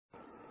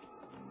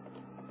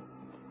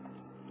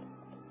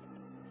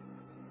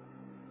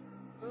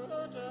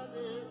Today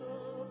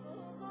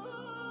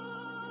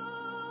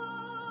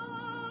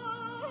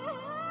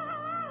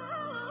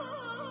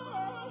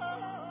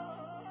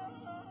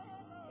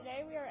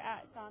we are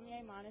at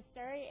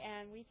Monastery,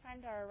 and we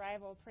timed our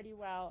arrival pretty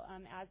well.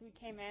 As we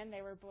came in,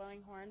 they were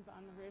blowing horns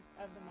on the roof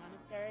of the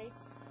monastery.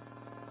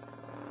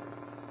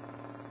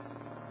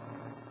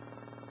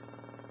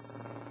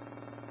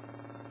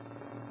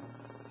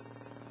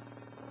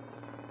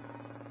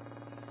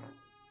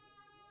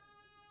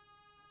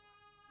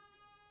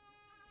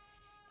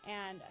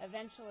 And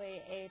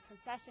eventually a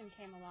procession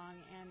came along,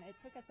 and it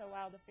took us a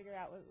while to figure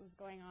out what was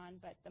going on,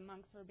 but the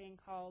monks were being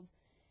called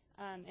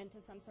into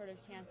some sort of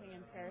chanting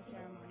and prayer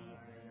ceremony.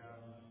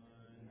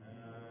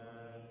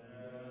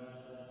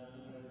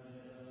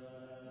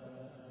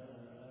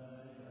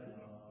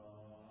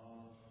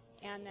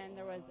 And then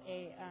there was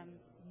a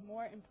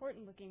more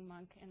important looking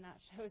monk, and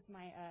that shows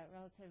my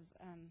relative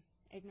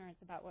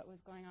ignorance about what was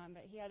going on,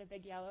 but he had a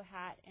big yellow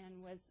hat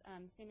and was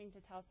seeming to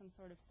tell some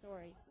sort of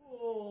story.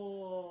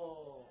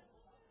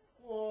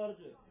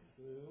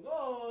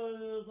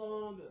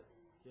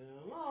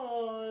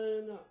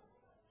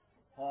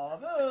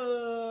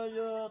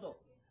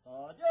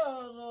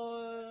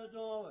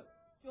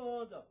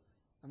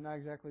 I'm not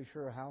exactly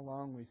sure how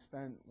long we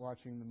spent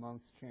watching the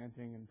monks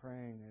chanting and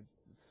praying.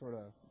 It's sort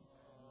of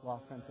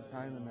lost sense of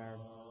time in there.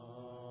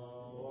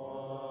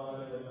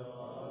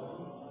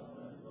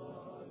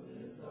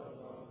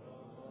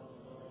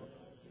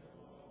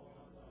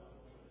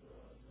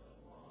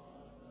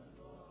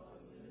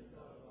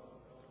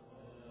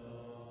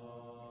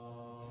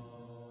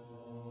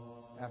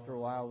 After a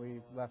while,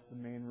 we left the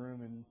main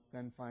room and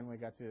then finally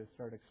got to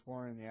start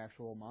exploring the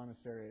actual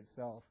monastery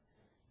itself.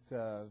 It's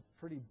a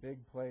pretty big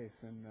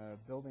place, and the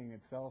building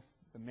itself,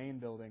 the main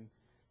building,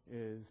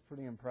 is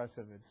pretty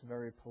impressive. It's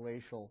very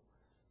palatial,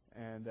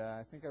 and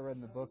I think I read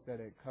in the book that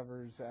it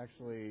covers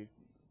actually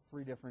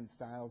 3 different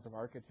styles of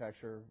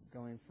architecture,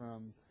 going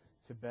from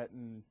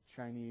Tibetan,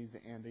 Chinese,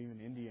 and even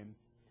Indian.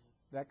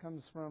 That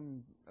comes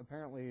from,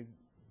 apparently,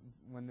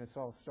 when this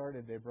all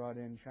started, they brought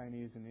in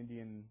Chinese and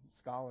Indian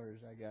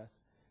scholars, I guess,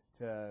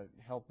 to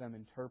help them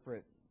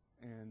interpret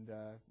and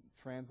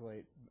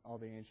translate all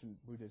the ancient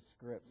Buddhist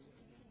scripts.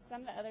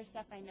 Some of the other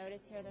stuff I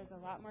noticed here, there's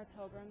a lot more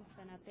pilgrims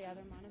than at the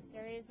other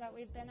monasteries that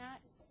we've been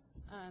at.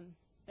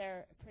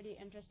 They're pretty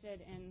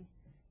interested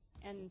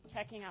in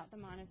checking out the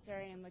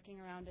monastery and looking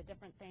around at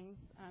different things.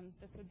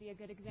 This would be a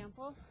good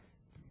example.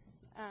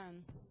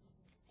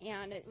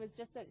 And it was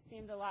just that it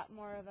seemed a lot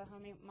more of a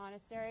homey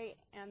monastery,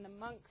 and the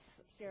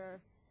monks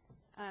here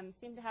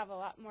seem to have a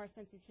lot more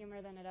sense of humor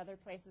than at other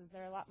places.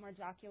 They're a lot more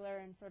jocular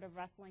and sort of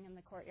wrestling in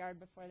the courtyard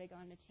before they go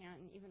into chant,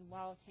 and even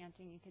while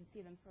chanting you could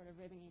see them sort of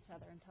ribbing each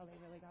other until they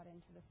really got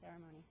into the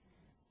ceremony.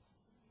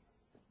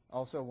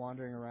 Also,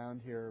 wandering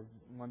around here,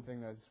 one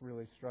thing that's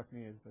really struck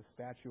me is the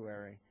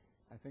statuary.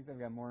 I think they've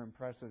got more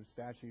impressive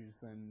statues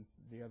than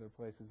the other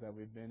places that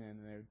we've been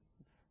in. They're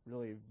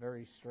really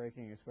very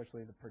striking,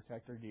 especially the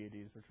protector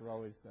deities, which are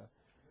always the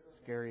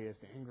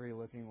scariest,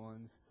 angry-looking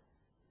ones.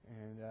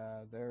 And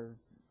they're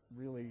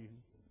really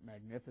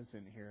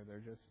magnificent here. They're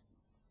just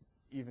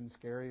even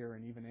scarier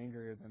and even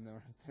angrier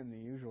than the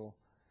usual.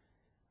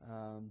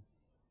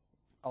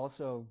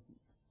 Also,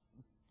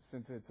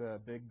 since it's a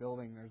big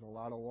building, there's a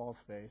lot of wall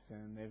space,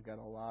 and they've got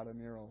a lot of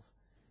murals,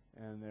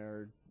 and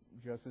they're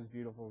just as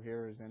beautiful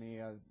here as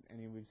any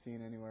we've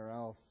seen anywhere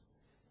else.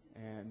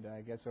 And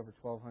I guess over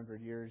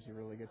 1,200 years, you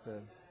really get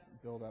to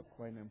build up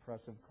quite an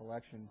impressive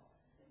collection.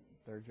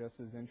 They're just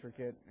as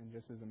intricate and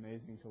just as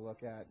amazing to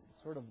look at,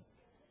 sort of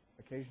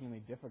occasionally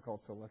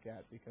difficult to look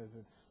at because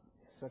it's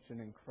such an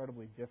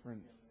incredibly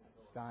different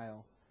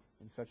style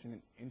and such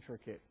an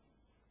intricate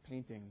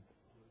painting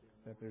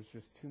that there's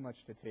just too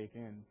much to take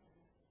in.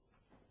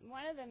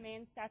 One of the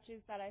main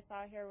statues that I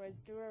saw here was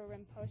Dura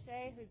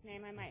Rinpoche, whose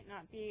name I might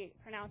not be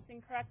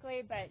pronouncing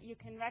correctly, but you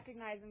can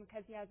recognize him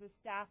because he has a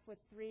staff with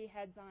 3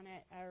 heads on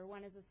it, or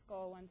one is a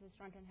skull, one's a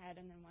shrunken head,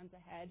 and then one's a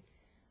head.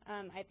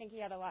 I think he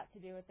had a lot to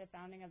do with the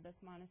founding of this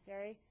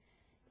monastery.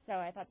 So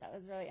I thought that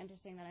was really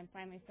interesting that I'm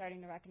finally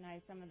starting to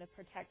recognize some of the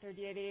protector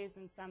deities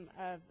and some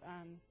of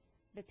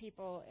the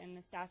people in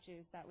the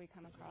statues that we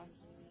come across.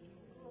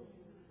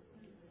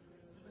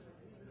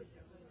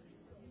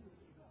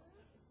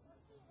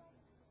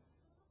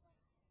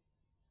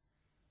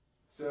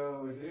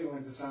 So today we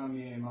went to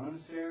Samye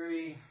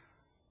Monastery,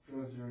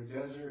 drove through a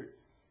desert,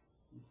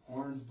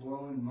 horns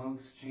blowing,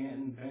 monks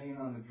chanting, banging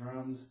on the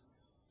drums.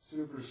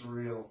 Super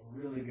surreal,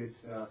 really good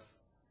stuff.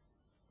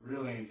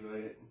 Really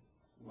enjoyed it,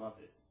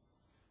 loved it.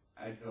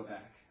 I'd go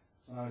back,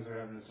 as long as they're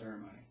having a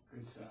ceremony.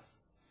 Good stuff.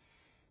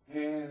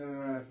 And then we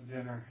went out for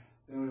dinner.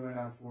 Then we went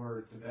out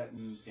for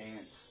Tibetan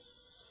dance.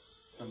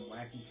 Some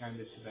wacky kind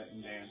of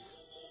Tibetan dance.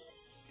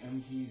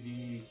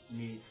 MTV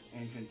meets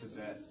Ancient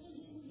Tibet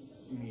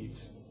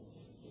meets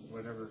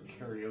whatever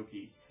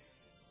karaoke.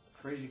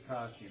 Crazy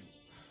costumes.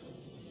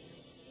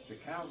 The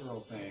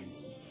cowgirl thing,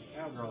 the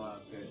cowgirl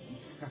outfit,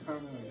 I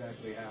don't know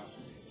exactly how.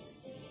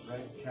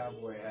 Red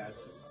cowboy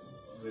hats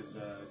with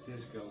the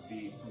disco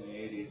beat from the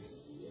 80s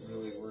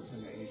really works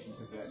in the ancient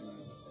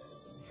Tibetan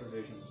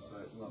traditions,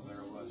 but well, there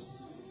it was.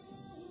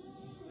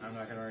 I'm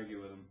not going to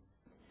argue with them.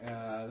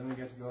 Then we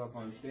got to go up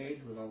on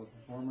stage with all the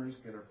performers,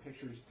 get our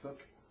pictures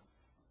took.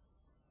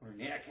 We're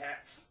yak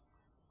hats.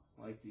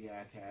 Like the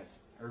yak hats.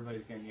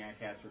 Everybody's getting yak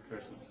hats for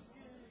Christmas.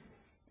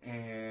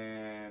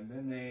 And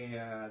then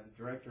the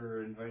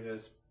director invited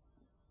us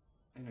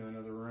into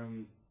another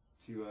room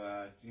to,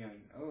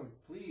 oh,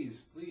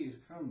 please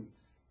come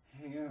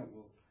hang out.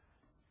 We'll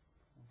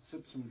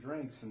sip some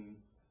drinks and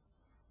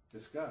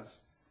discuss,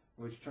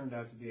 which turned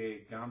out to be a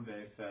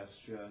Gambe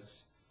fest.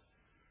 Just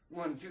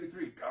 1, 2,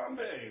 3,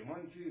 Gambe!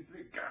 1, 2,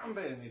 3,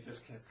 Gambe! And they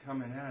just kept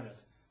coming at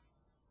us.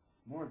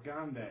 More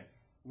Gambe.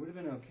 Would have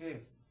been okay if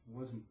it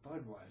wasn't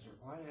Budweiser.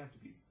 Why'd it have to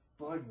be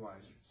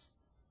Budweisers?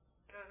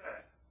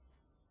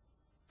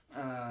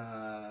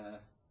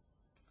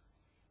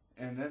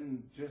 And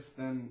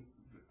then,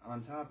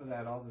 on top of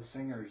that, all the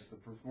singers, the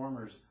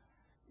performers,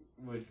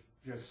 would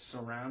just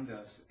surround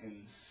us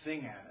and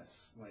sing at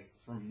us, like,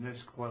 from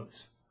this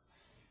close.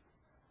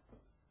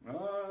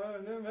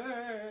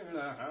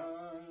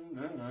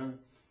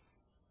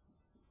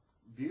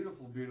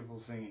 Beautiful, beautiful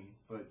singing,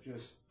 but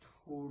just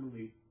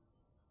totally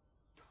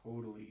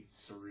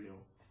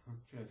surreal.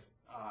 Just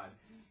odd.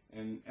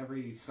 And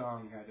every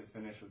song had to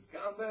finish with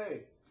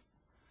Gambe!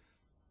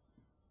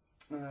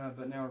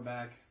 But now we're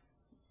back.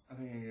 I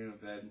think I'm going to go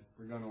to bed.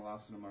 We're going to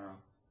Lhasa tomorrow.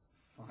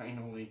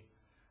 Finally.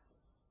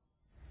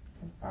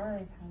 So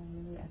far, I've had a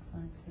really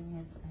excellent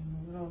experience. I'm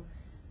a little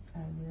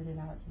weirded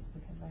out just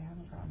because I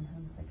haven't gotten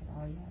homesick at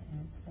all yet,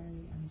 and it's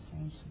very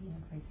strange to be in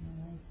a place in my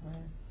life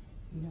where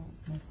you don't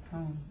miss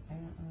home. I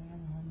don't really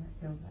have a home that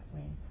feels that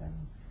way, so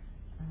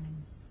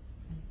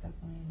it's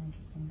definitely an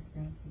interesting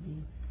experience to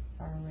be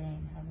far away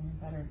and having a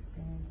better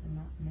experience and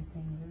not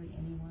missing really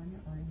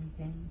anyone or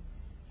anything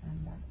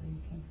back where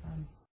you came from.